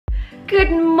Good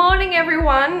morning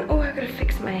everyone. Oh, I've got to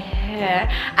fix my hair.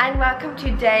 And welcome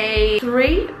to day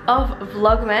 3 of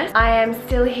Vlogmas. I am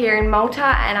still here in Malta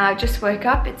and I just woke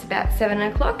up. It's about 7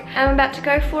 o'clock. I'm about to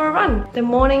go for a run. The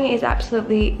morning is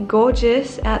absolutely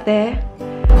gorgeous out there.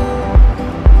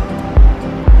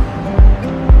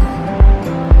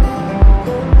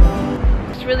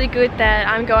 It's really good that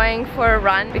I'm going for a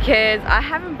run because I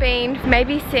haven't been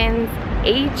maybe since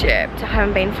Egypt. I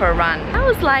haven't been for a run. That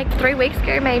was like 3 weeks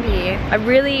ago maybe. I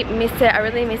really miss it. I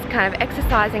really miss kind of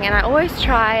exercising, and I always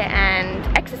try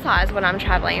and exercise when I'm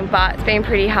traveling, but it's been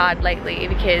pretty hard lately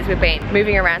because we've been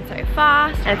moving around so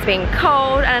fast and it's been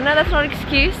cold, and I know that's not an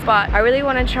excuse, but I really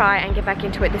want to try and get back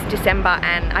into it this December,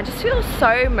 and I just feel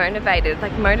so motivated,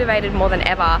 like motivated more than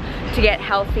ever to get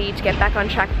healthy, to get back on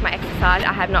track with my exercise.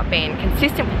 I have not been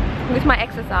consistent with my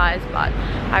exercise, but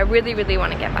I really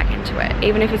want to get back into it,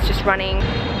 even if it's just running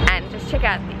and just check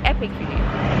out the epic view.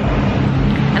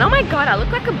 And oh my god, I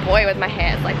look like a boy with my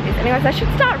hair like this. Anyways, I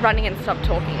should start running and stop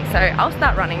talking, so I'll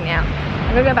start running now.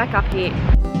 I'm gonna go back up here.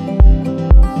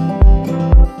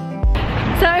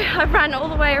 So I've run all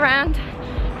the way around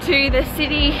to the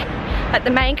city at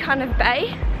the main kind of bay,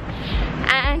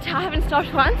 and I haven't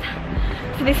stopped once,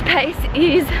 so this pace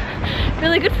is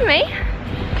really good for me.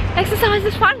 Exercise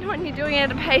is fun when you're doing it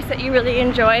at a pace that you really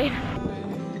enjoy.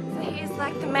 So here's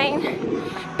like the main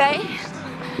bay.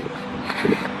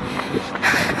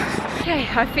 Okay,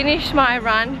 I finished my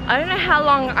run. I don't know how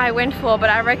long I went for, but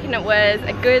I reckon it was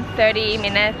a good 30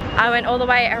 minutes. I went all the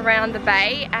way around the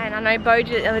bay, and I know Bo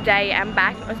did it the other day and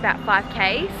back, it was about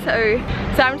 5k.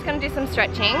 So I'm just gonna do some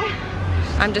stretching.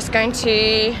 I'm just going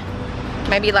to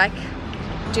maybe like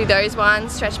do those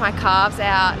ones, stretch my calves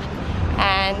out,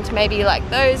 and maybe like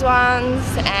those ones,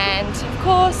 and of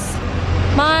course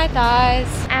my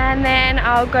thighs. And then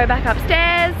I'll go back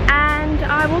upstairs and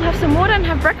I will have some water and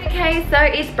have breakfast. Okay, so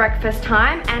it's breakfast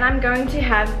time and I'm going to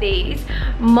have these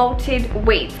malted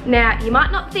wheats. Now you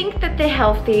might not think that they're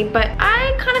healthy, but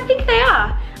I kind of think they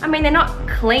are. I mean, they're not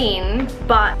clean,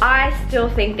 but I still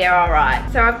think they're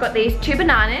alright. So I've got these 2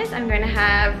 bananas I'm going to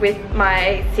have with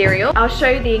my cereal. I'll show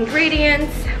you the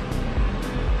ingredients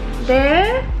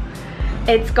there.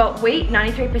 It's got wheat,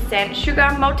 93%,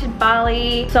 sugar, malted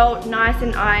barley, salt,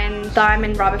 niacin, iron,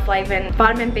 thiamine, riboflavin,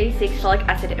 vitamin B6, folic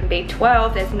acid, and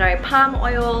B12. There's no palm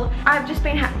oil. I've just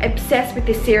been obsessed with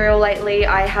this cereal lately.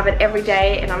 I have it every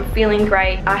day and I'm feeling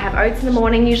great. I have oats in the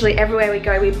morning. Usually everywhere we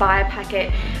go we buy a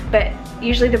packet, but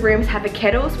usually the rooms have a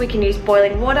kettle so we can use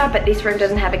boiling water, but this room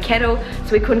doesn't have a kettle,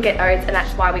 so we couldn't get oats, and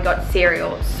that's why we got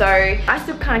cereal. So I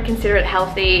still kind of consider it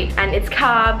healthy, and it's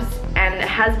carbs and it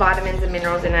has vitamins and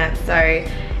minerals in it, so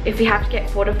if you have to get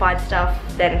fortified stuff,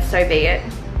 then so be it.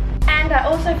 And I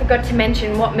also forgot to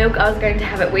mention what milk I was going to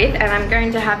have it with, and I'm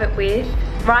going to have it with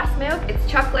rice milk. It's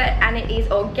chocolate and it is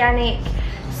organic,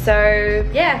 so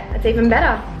yeah, it's even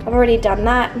better. I've already done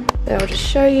that, but I'll just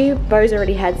show you. Bo's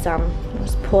already had some. I'll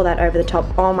just pour that over the top.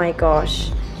 Oh my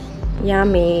gosh,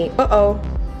 yummy. Uh-oh.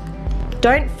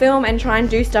 Don't film and try and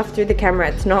do stuff through the camera,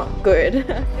 it's not good.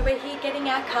 So we're here getting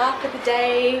our car for the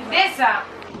day. This up.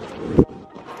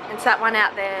 It's that one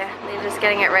out there. They're just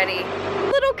getting it ready.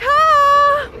 Little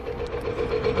car!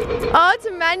 Oh, it's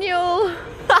a manual.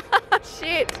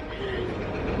 Shit.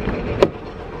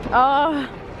 Oh.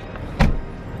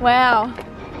 Wow.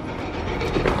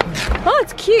 Oh,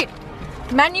 it's cute.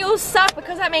 Manuals suck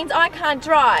because that means I can't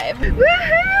drive.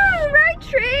 Woohoo! Road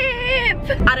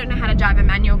trip! I don't know how to drive a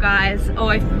manual, guys,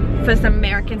 or if for some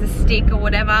Americans a stick or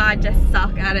whatever. I just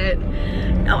suck at it.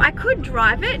 No, I could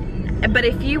drive it, but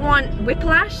if you want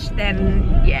whiplash,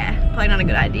 then yeah, probably not a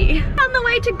good idea. On the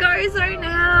way to Gozo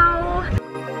now.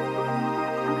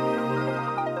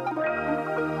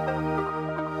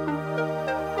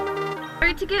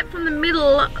 To get from the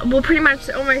middle, well, pretty much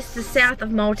almost the south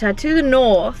of Malta to the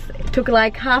north, it took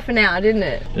like half an hour, didn't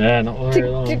it? Yeah, not very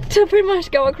long. To pretty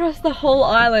much go across the whole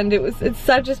island. It's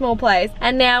such a small place.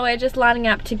 And now we're just lining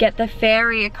up to get the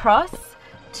ferry across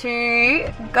to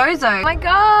Gozo. Oh my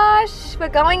gosh, we're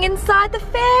going inside the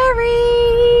ferry.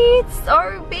 It's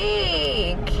so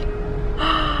big.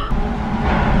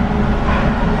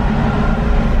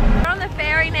 We're on the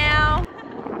ferry now.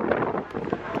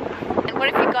 What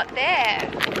have you got there?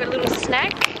 Got a little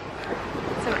snack,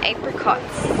 some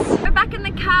apricots. We're back in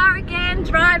the car again,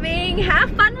 driving. How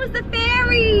fun was the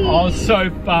ferry? Oh, it was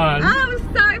so fun. Oh, it was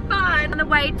so fun. On the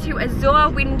way to Azure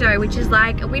Window, which is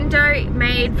like a window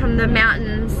made from the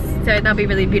mountains, so they'll be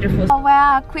really beautiful. Oh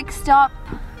wow, quick stop.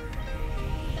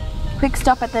 Quick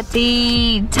stop at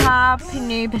the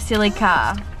Tarpinu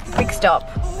Basilica. Quick stop.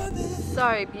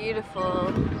 So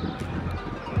beautiful.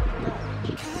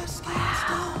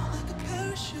 Wow.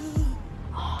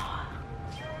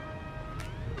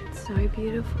 So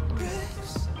beautiful.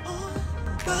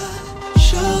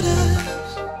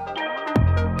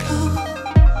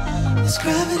 This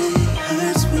gravity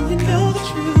hurts when you know the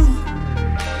truth.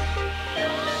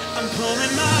 I'm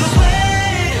pulling my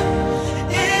way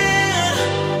in.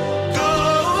 Go.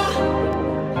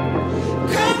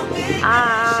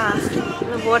 Ah,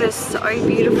 the water's so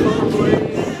beautiful.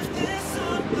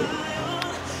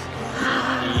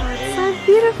 It's so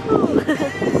beautiful.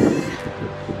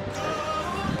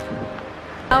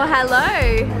 Oh, hello.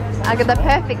 I got the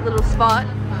perfect little spot.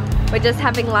 We're just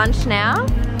having lunch now.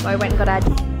 I went and got our...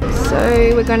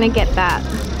 So we're gonna get that.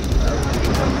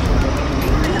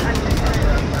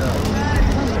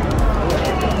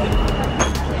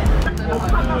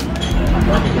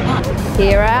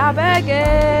 Here are our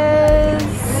burgers.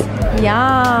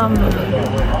 Yum.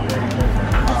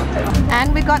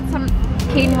 And we got some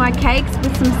quinoa cakes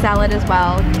with some salad as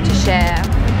well to share.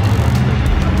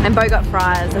 And Bo got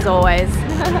fries as always.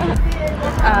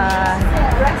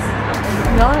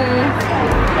 No.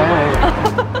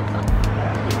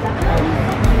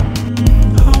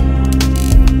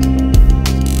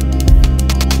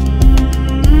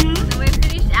 So we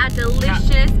finished our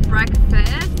delicious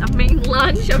breakfast. I mean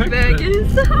lunch of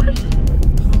burgers.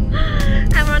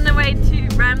 And we're on the way to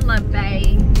Ramla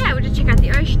Bay. Yeah, we'll just check out the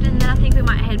ocean and then I think we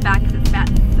might head back because it's about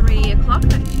 3 o'clock.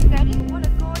 No, 2:30. What a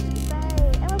gorgeous bay.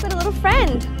 And we've got a little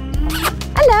friend.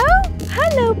 Hello.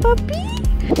 Hello, puppy.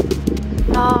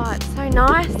 Oh, it's so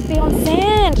nice to be on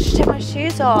sand. Just take my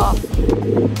shoes off. Oh, it's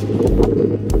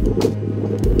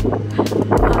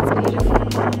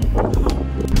beautiful.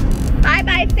 Bye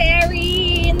bye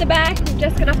ferry in the back. We've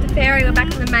just got off the ferry. We're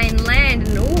back on the mainland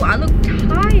and oh, I look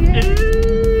tired.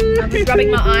 I was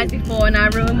rubbing my eyes before and I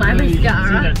ruined my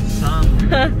mascara. See that sun.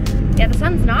 Yeah, the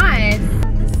sun's nice.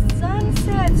 The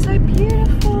sunset's so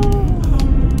beautiful.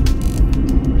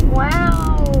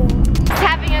 Wow. Just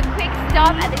having a quick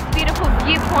stop at this beautiful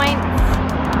viewpoint.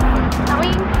 Are we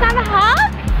can have a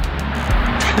hug?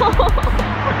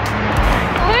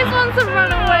 Always wants to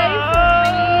run away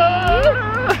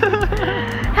from me.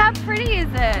 How pretty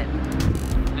is it?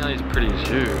 Nearly as pretty as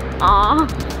you. Aww.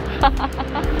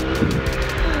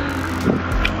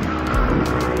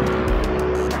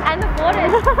 And the water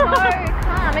is so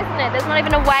calm, isn't it? There's not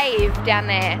even a wave down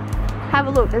there. Have a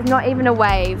look, there's not even a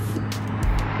wave.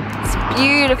 It's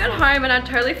beautiful. I got home and I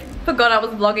totally forgot I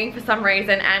was vlogging for some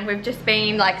reason and we've just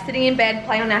been like sitting in bed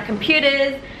playing on our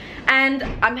computers and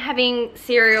I'm having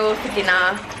cereal for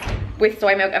dinner with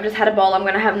soy milk. I've just had a bowl, I'm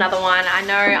gonna have another one. I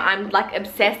know I'm like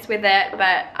obsessed with it,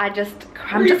 but I'm just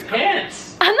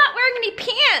pants. I'm not wearing any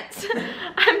pants.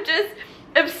 I'm just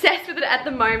obsessed with it at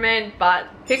the moment, but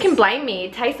who can blame me?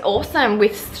 It tastes awesome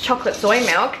with chocolate soy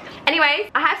milk.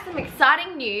 Anyways, I have some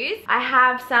exciting news. I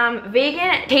have some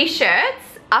vegan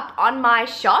t-shirts up on my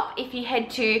shop. If you head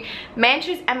to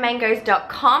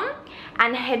mantrasandmangoes.com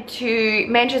and head to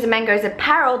Mantras and Mangoes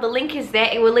Apparel, the link is there.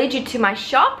 It will lead you to my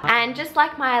shop. And just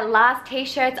like my last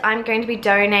t-shirts, I'm going to be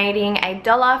donating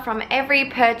 $1 from every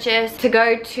purchase to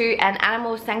go to an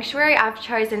animal sanctuary. I've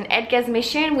chosen Edgar's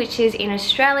Mission, which is in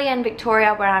Australia and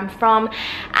Victoria, where I'm from,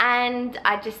 and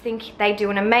I just think they do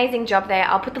an amazing job there.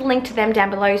 I'll put the link to them down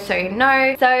below so you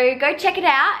know. So go check it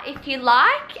out if you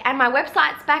like. And my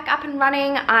website's back up and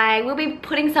running. I will be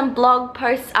putting some blog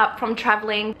posts up from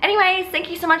traveling. Anyways, thank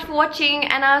you so much for watching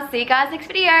and I'll see you guys next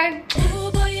video.